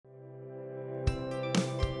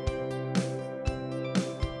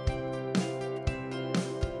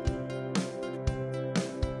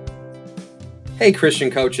Hey, Christian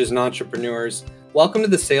coaches and entrepreneurs. Welcome to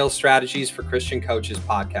the Sales Strategies for Christian Coaches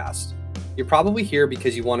podcast. You're probably here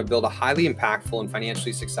because you want to build a highly impactful and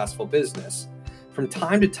financially successful business. From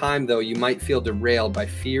time to time, though, you might feel derailed by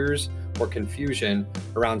fears or confusion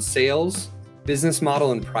around sales, business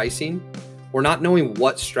model, and pricing, or not knowing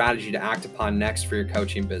what strategy to act upon next for your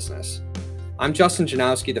coaching business. I'm Justin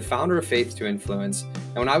Janowski, the founder of Faith to Influence,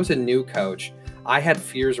 and when I was a new coach, I had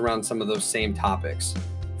fears around some of those same topics.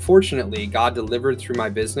 Fortunately, God delivered through my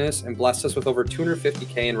business and blessed us with over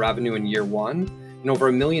 $250K in revenue in year one and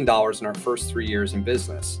over $1 million in our first 3 years in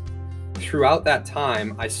business. Throughout that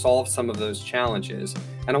time, I solved some of those challenges,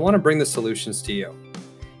 and I want to bring the solutions to you.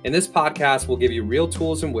 In this podcast, we'll give you real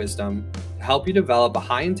tools and wisdom to help you develop a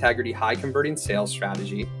high-integrity, high-converting sales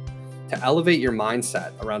strategy, to elevate your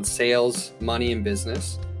mindset around sales, money, and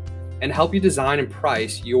business, and help you design and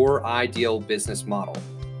price your ideal business model.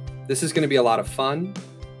 This is going to be a lot of fun.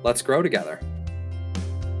 Let's grow together.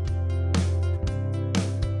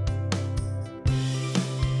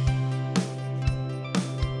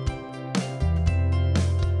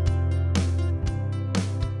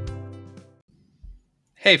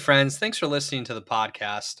 Hey friends, thanks for listening to the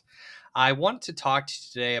podcast. I want to talk to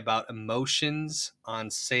you today about emotions on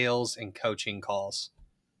sales and coaching calls.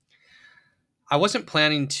 I wasn't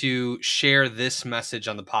planning to share this message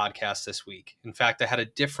on the podcast this week. In fact, I had a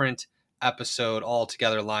different episode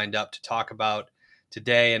altogether lined up to talk about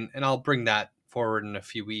today, and I'll bring that forward in a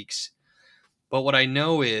few weeks. But what I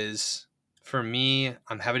know is, for me,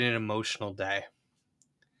 I'm having an emotional day.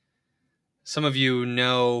 Some of you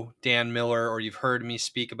know Dan Miller, or you've heard me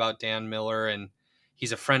speak about Dan Miller, and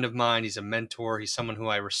he's a friend of mine. He's a mentor. He's someone who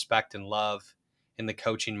I respect and love in the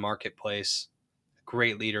coaching marketplace. A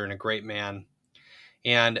great leader and a great man.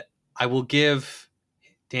 And I will give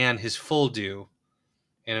Dan his full due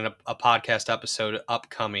in a podcast episode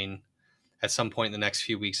upcoming at some point in the next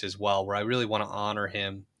few weeks as well, where I really want to honor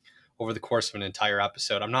him over the course of an entire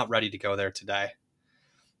episode. I'm not ready to go there today.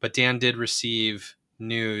 But Dan did receive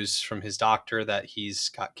news from his doctor that he's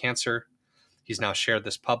got cancer. He's now shared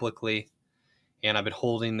this publicly, and I've been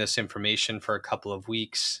holding this information for a couple of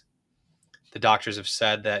weeks. The doctors have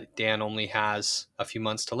said that Dan only has a few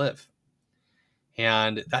months to live.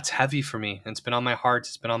 And that's heavy for me. It's been on my heart.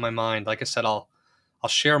 It's been on my mind. Like I said, I'll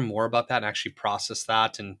share more about that and actually process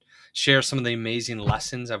that and share some of the amazing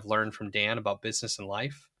lessons I've learned from Dan about business and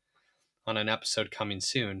life on an episode coming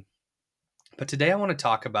soon. But today I want to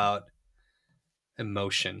talk about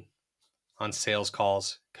emotion on sales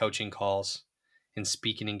calls, coaching calls, and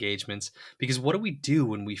speaking engagements. Because what do we do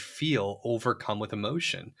when we feel overcome with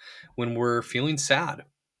emotion? When we're feeling sad,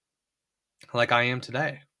 like I am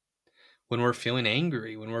today? When we're feeling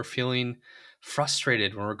angry, when we're feeling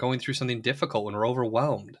frustrated, when we're going through something difficult, when we're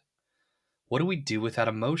overwhelmed? What do we do with that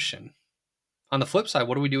emotion? On the flip side,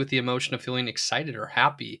 what do we do with the emotion of feeling excited or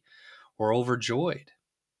happy or overjoyed?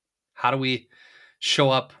 How do we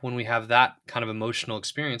show up when we have that kind of emotional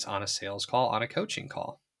experience on a sales call, on a coaching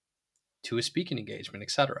call, to a speaking engagement,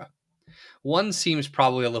 etc.? One seems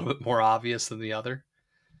probably a little bit more obvious than the other.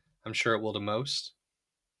 I'm sure it will to most.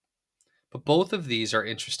 But both of these are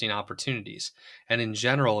interesting opportunities. And in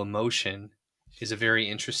general, emotion is a very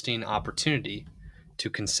interesting opportunity to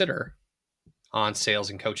consider on sales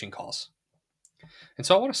and coaching calls. And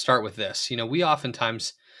so I want to start with this. We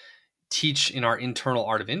oftentimes teach in our internal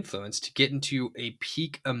art of influence to get into a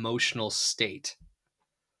peak emotional state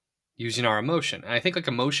using our emotion. And I think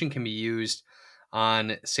emotion can be used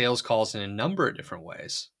on sales calls in a number of different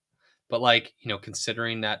ways. But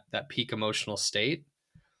considering that peak emotional state,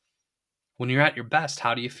 when you're at your best,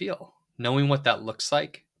 how do you feel? Knowing what that looks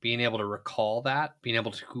like, being able to recall that, being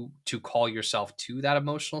able to call yourself to that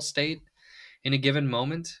emotional state in a given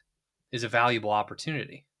moment is a valuable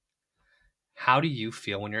opportunity. How do you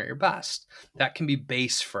feel when you're at your best? That can be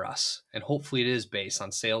base for us, and hopefully it is base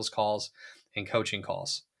on sales calls and coaching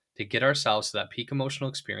calls to get ourselves to that peak emotional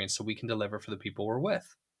experience so we can deliver for the people we're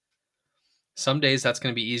with. Some days that's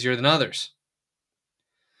going to be easier than others.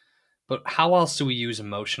 But how else do we use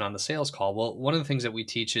emotion on the sales call? Well, one of the things that we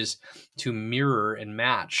teach is to mirror and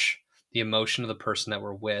match the emotion of the person that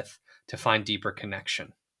we're with to find deeper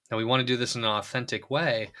connection. Now, we want to do this in an authentic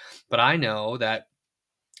way, but I know that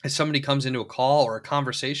if somebody comes into a call or a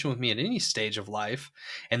conversation with me at any stage of life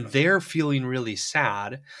and they're feeling really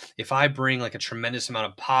sad, if I bring a tremendous amount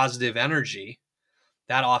of positive energy,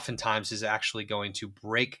 that oftentimes is actually going to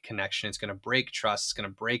break connection. It's going to break trust. It's going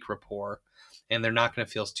to break rapport. And they're not going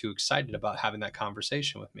to feel too excited about having that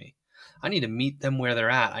conversation with me. I need to meet them where they're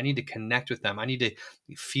at. I need to connect with them. I need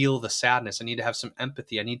to feel the sadness. I need to have some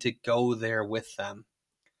empathy. I need to go there with them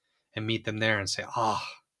and meet them there and say,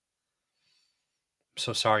 I'm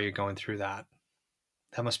so sorry you're going through that.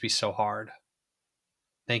 That must be so hard.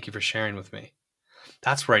 Thank you for sharing with me.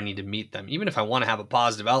 That's where I need to meet them. Even if I want to have a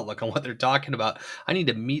positive outlook on what they're talking about, I need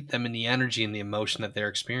to meet them in the energy and the emotion that they're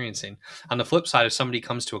experiencing. On the flip side, if somebody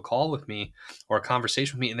comes to a call with me or a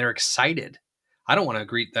conversation with me and they're excited, I don't want to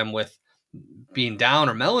greet them with being down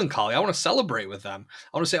or melancholy. I want to celebrate with them.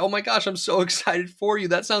 I want to say, "Oh my gosh, I'm so excited for you.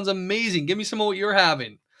 That sounds amazing. Give me some of what you're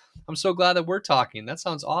having. I'm so glad that we're talking. That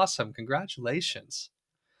sounds awesome. Congratulations."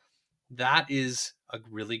 That is a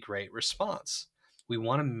really great response. We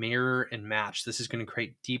want to mirror and match. This is going to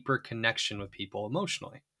create deeper connection with people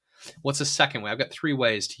emotionally. What's the second way? I've got 3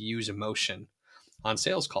 ways to use emotion on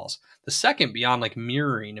sales calls. The second, beyond like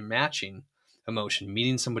mirroring and matching emotion,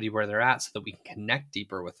 meeting somebody where they're at so that we can connect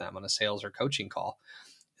deeper with them on a sales or coaching call.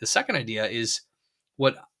 The second idea is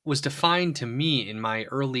what was defined to me in my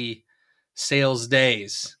early sales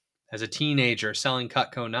days as a teenager selling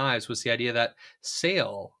Cutco knives was the idea that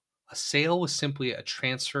a sale was simply a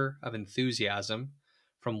transfer of enthusiasm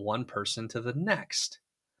from one person to the next.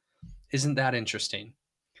 Isn't that interesting?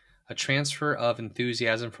 A transfer of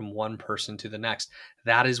enthusiasm from one person to the next.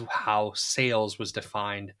 That is how sales was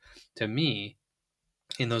defined to me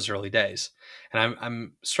in those early days. And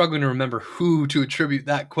I'm struggling to remember who to attribute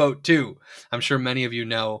that quote to. I'm sure many of you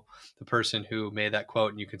know the person who made that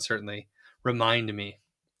quote, and you can certainly remind me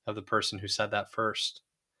of the person who said that first.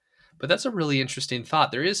 But that's a really interesting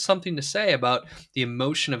thought. There is something to say about the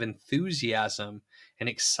emotion of enthusiasm and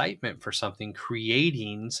excitement for something,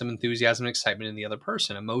 creating some enthusiasm and excitement in the other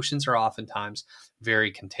person. Emotions are oftentimes very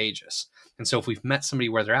contagious. And so if we've met somebody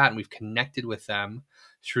where they're at and we've connected with them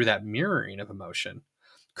through that mirroring of emotion,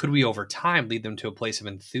 could we over time lead them to a place of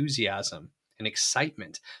enthusiasm and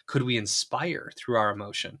excitement? Could we inspire through our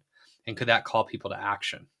emotion? And could that call people to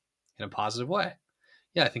action in a positive way?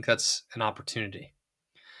 Yeah, I think that's an opportunity.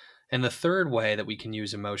 And the third way that we can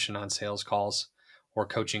use emotion on sales calls or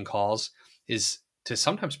coaching calls is to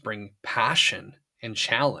sometimes bring passion and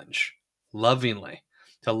challenge lovingly,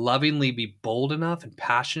 to lovingly be bold enough and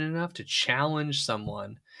passionate enough to challenge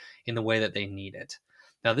someone in the way that they need it.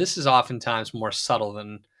 Now, this is oftentimes more subtle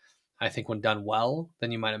than I think when done well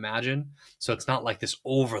than you might imagine. So it's not like this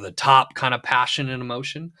over the top kind of passion and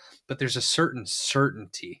emotion, but there's a certain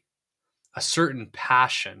certainty, a certain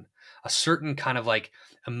passion, a certain kind of like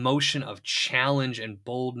emotion of challenge and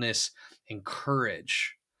boldness and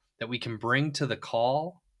courage that we can bring to the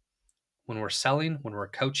call when we're selling, when we're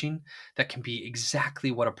coaching, that can be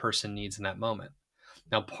exactly what a person needs in that moment.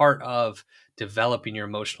 Now, part of developing your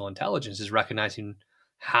emotional intelligence is recognizing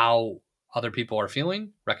how other people are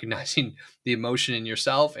feeling, recognizing the emotion in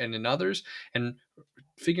yourself and in others, and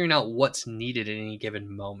figuring out what's needed at any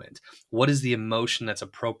given moment. What is the emotion that's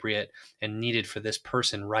appropriate and needed for this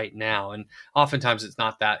person right now? And oftentimes it's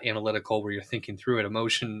not that analytical where you're thinking through it.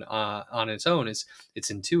 Emotion on its own is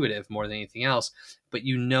it's intuitive more than anything else, but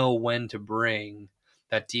you know when to bring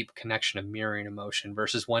that deep connection of mirroring emotion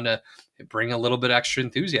versus when to bring a little bit extra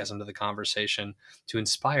enthusiasm to the conversation to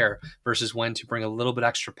inspire versus when to bring a little bit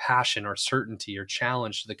extra passion or certainty or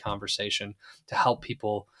challenge to the conversation to help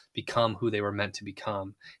people become who they were meant to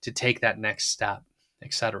become, to take that next step,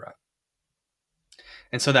 etc.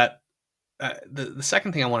 And so that the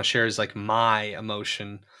second thing I want to share is like my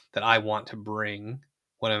emotion that I want to bring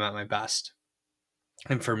when I'm at my best.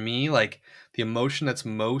 And for me, like the emotion that's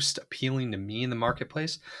most appealing to me in the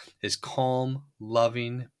marketplace is calm,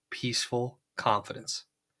 loving, peaceful confidence.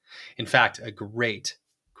 In fact, a great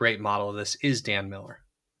model of this is Dan Miller.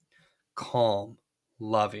 Calm,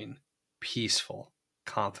 loving, peaceful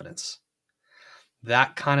confidence.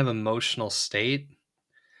 That kind of emotional state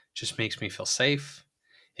just makes me feel safe.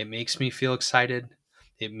 It makes me feel excited.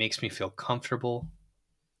 It makes me feel comfortable.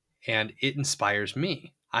 And it inspires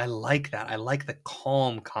me. I like that. I like the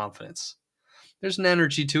calm confidence. There's an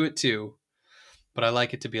energy to it too, but I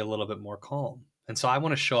like it to be a little bit more calm. And so I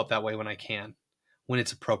want to show up that way when I can, when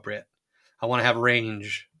it's appropriate. I want to have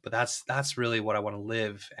range, but that's really what I want to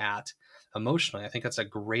live at emotionally. I think that's a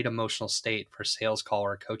great emotional state for a sales call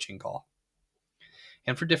or a coaching call.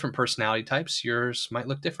 And for different personality types, yours might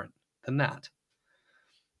look different than that.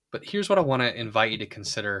 But here's what I want to invite you to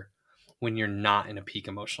consider when you're not in a peak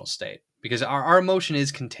emotional state, because our emotion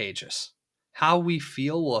is contagious. How we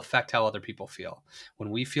feel will affect how other people feel.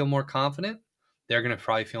 When we feel more confident, they're going to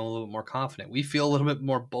probably feel a little bit more confident. We feel a little bit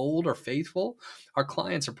more bold or faithful. Our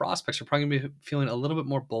clients or prospects are probably going to be feeling a little bit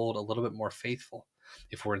more bold, a little bit more faithful.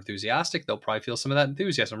 If we're enthusiastic, they'll probably feel some of that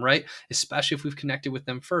enthusiasm, right? Especially if we've connected with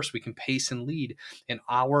them first, we can pace and lead, and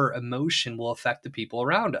our emotion will affect the people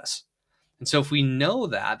around us. And so if we know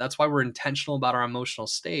that, that's why we're intentional about our emotional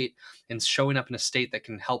state and showing up in a state that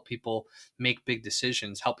can help people make big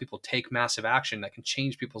decisions, help people take massive action that can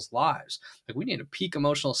change people's lives. Like, we need a peak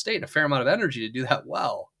emotional state, a fair amount of energy to do that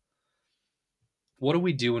well. What do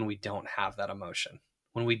we do when we don't have that emotion?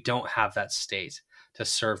 When we don't have that state to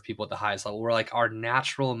serve people at the highest level? We're like, our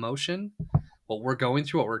natural emotion, what we're going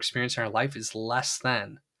through, what we're experiencing in our life is less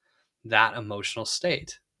than that emotional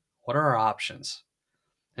state. What are our options?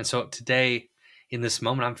 And so today, in this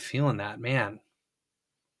moment, I'm feeling that, man.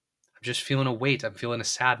 I'm just feeling a weight. I'm feeling a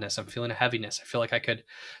sadness. I'm feeling a heaviness. I feel like I could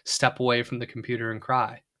step away from the computer and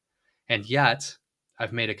cry. And yet,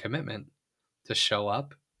 I've made a commitment to show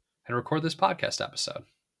up and record this podcast episode.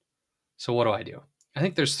 So what do? I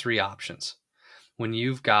think there's three options. When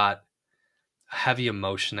you've got a heavy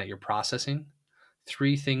emotion that you're processing,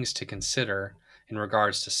 three things to consider in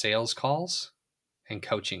regards to sales calls and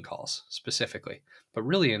coaching calls specifically, but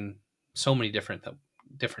really in so many different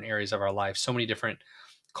areas of our life, so many different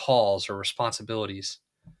calls or responsibilities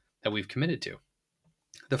that we've committed to.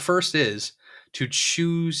 The first is to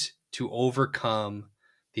choose to overcome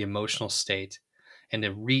the emotional state and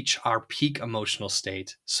to reach our peak emotional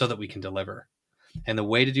state so that we can deliver. And the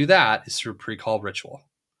way to do that is through pre-call ritual,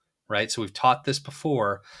 right? So we've taught this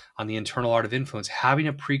before on the Internal Art of Influence, having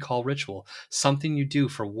a pre-call ritual, something you do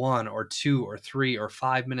for 1 or 2 or 3 or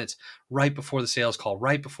 5 minutes right before the sales call,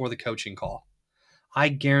 right before the coaching call. I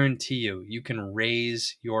guarantee you can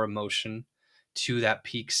raise your emotion to that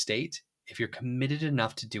peak state if you're committed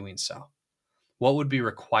enough to doing so. What would be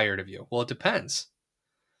required of you? Well, it depends.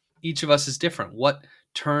 Each of us is different. What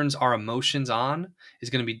turns our emotions on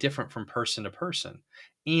is going to be different from person to person.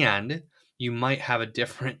 And you might have a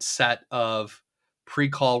different set of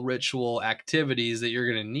pre-call ritual activities that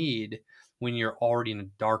you're going to need when you're already in a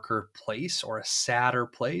darker place or a sadder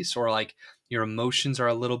place, or like your emotions are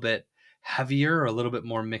a little bit heavier or a little bit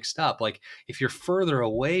more mixed up. Like, if you're further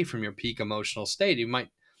away from your peak emotional state, you might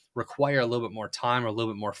require a little bit more time or a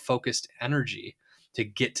little bit more focused energy to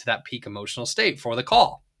get to that peak emotional state for the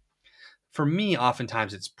call. For me,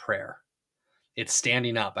 oftentimes it's prayer. It's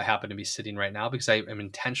standing up. I happen to be sitting right now because I am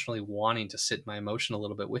intentionally wanting to sit my emotion a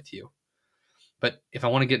little bit with you. But if I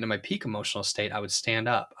want to get into my peak emotional state, I would stand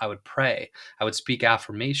up. I would pray. I would speak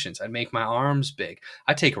affirmations. I'd make my arms big.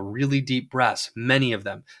 I take really deep breaths, many of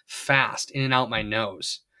them, fast, in and out my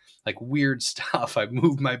nose. Like weird stuff. I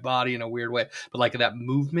move my body in a weird way. But like that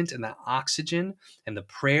movement and that oxygen and the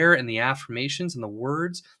prayer and the affirmations and the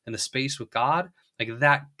words and the space with God, like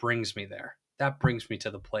that brings me there. That brings me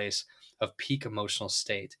to the place of peak emotional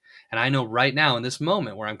state. And I know right now in this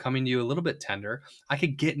moment where I'm coming to you a little bit tender, I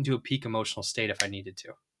could get into a peak emotional state if I needed to.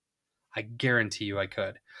 I guarantee you I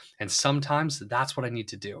could. And sometimes that's what I need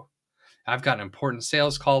to do. I've got an important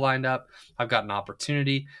sales call lined up. I've got an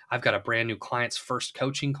opportunity. I've got a brand new client's first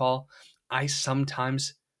coaching call. I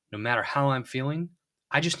sometimes, no matter how I'm feeling,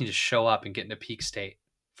 I just need to show up and get into peak state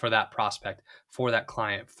for that prospect, for that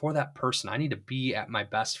client, for that person. I need to be at my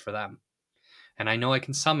best for them. And I know I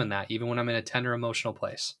can summon that even when I'm in a tender emotional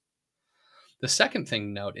place. The second thing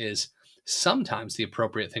to note is sometimes the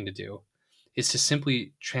appropriate thing to do is to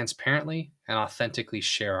simply transparently and authentically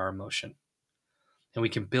share our emotion. And we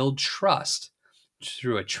can build trust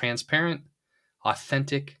through a transparent,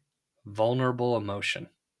 authentic, vulnerable emotion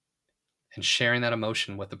and sharing that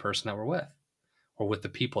emotion with the person that we're with or with the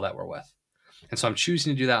people that we're with. And so I'm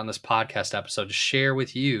choosing to do that on this podcast episode to share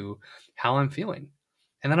with you how I'm feeling.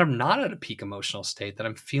 And that I'm not at a peak emotional state, that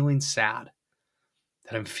I'm feeling sad,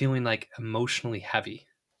 that I'm feeling like emotionally heavy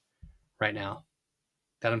right now,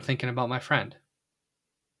 that I'm thinking about my friend.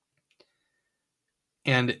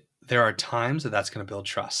 And there are times that that's going to build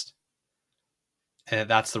trust. And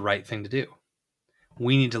that's the right thing to do.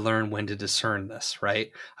 We need to learn when to discern this,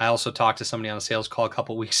 right? I also talked to somebody on a sales call a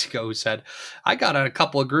couple of weeks ago who said, I got on a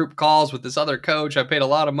couple of group calls with this other coach. I paid a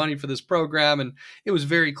lot of money for this program. And it was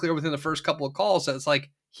very clear within the first couple of calls that it's like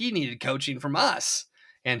he needed coaching from us.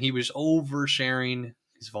 And he was oversharing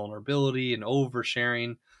his vulnerability and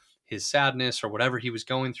oversharing his sadness or whatever he was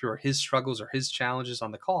going through or his struggles or his challenges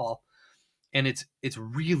on the call. And it's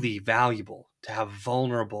really valuable to have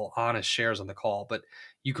vulnerable, honest shares on the call. But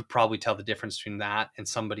you could probably tell the difference between that and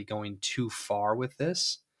somebody going too far with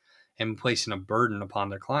this and placing a burden upon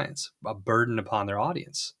their clients, a burden upon their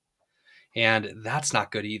audience. And that's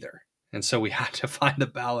not good either. And so we have to find a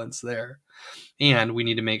balance there. And we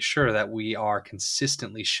need to make sure that we are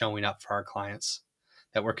consistently showing up for our clients,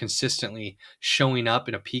 that we're consistently showing up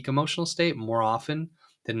in a peak emotional state more often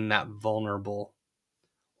than in that vulnerable,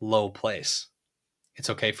 low place. It's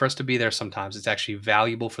okay for us to be there sometimes. It's actually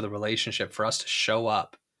valuable for the relationship for us to show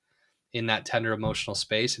up in that tender emotional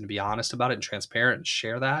space and to be honest about it and transparent and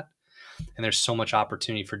share that. And there's so much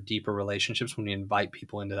opportunity for deeper relationships when we invite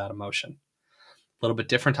people into that emotion. A little bit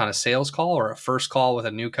different on a sales call or a first call with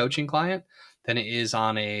a new coaching client than it is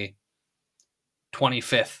on a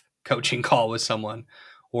 25th coaching call with someone,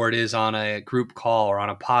 or it is on a group call or on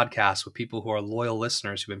a podcast with people who are loyal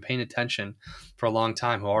listeners who've been paying attention for a long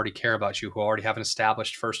time, who already care about you, who already have an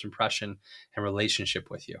established first impression and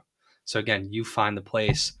relationship with you. So again, you find the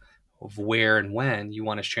place of where and when you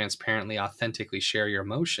want to transparently, authentically share your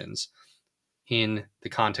emotions in the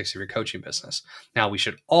context of your coaching business. Now, we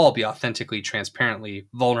should all be authentically, transparently,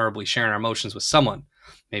 vulnerably sharing our emotions with someone,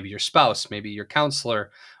 maybe your spouse, maybe your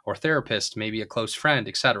counselor or therapist, maybe a close friend,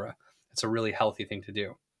 etc. It's a really healthy thing to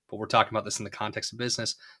do. But we're talking about this in the context of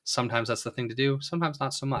business. Sometimes that's the thing to do, sometimes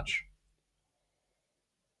not so much.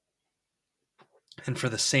 And for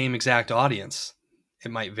the same exact audience,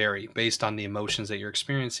 it might vary based on the emotions that you're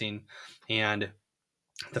experiencing and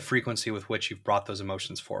the frequency with which you've brought those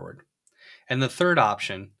emotions forward. And the third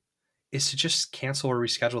option is to just cancel or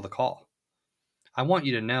reschedule the call. I want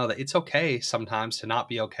you to know that it's okay sometimes to not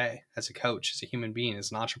be okay as a coach, as a human being,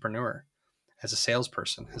 as an entrepreneur, as a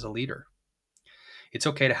salesperson, as a leader. It's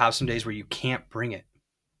okay to have some days where you can't bring it.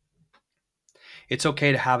 It's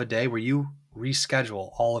okay to have a day where you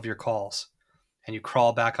reschedule all of your calls and you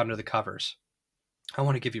crawl back under the covers. I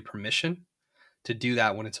want to give you permission to do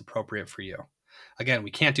that when it's appropriate for you. Again,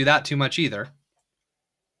 we can't do that too much either.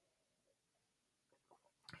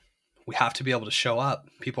 We have to be able to show up.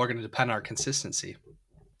 People are going to depend on our consistency.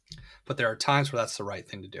 But there are times where that's the right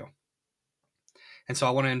thing to do. And so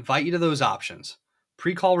I want to invite you to those options.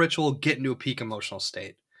 Pre-call ritual, get into a peak emotional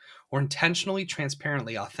state, or intentionally,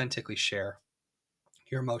 transparently, authentically share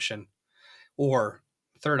your emotion. Or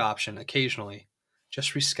third option, occasionally,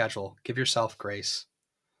 just reschedule, give yourself grace,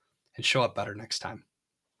 and show up better next time.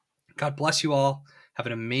 God bless you all. Have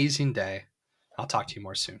an amazing day. I'll talk to you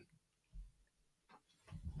more soon.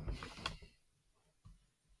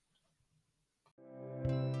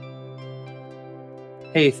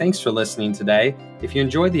 Hey, thanks for listening today. If you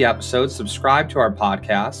enjoyed the episode, subscribe to our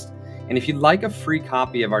podcast. And if you'd like a free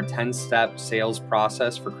copy of our 10-step sales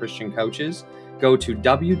process for Christian coaches, go to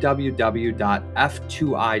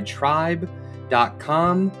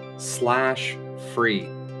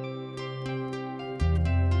www.f2itribe.com/free.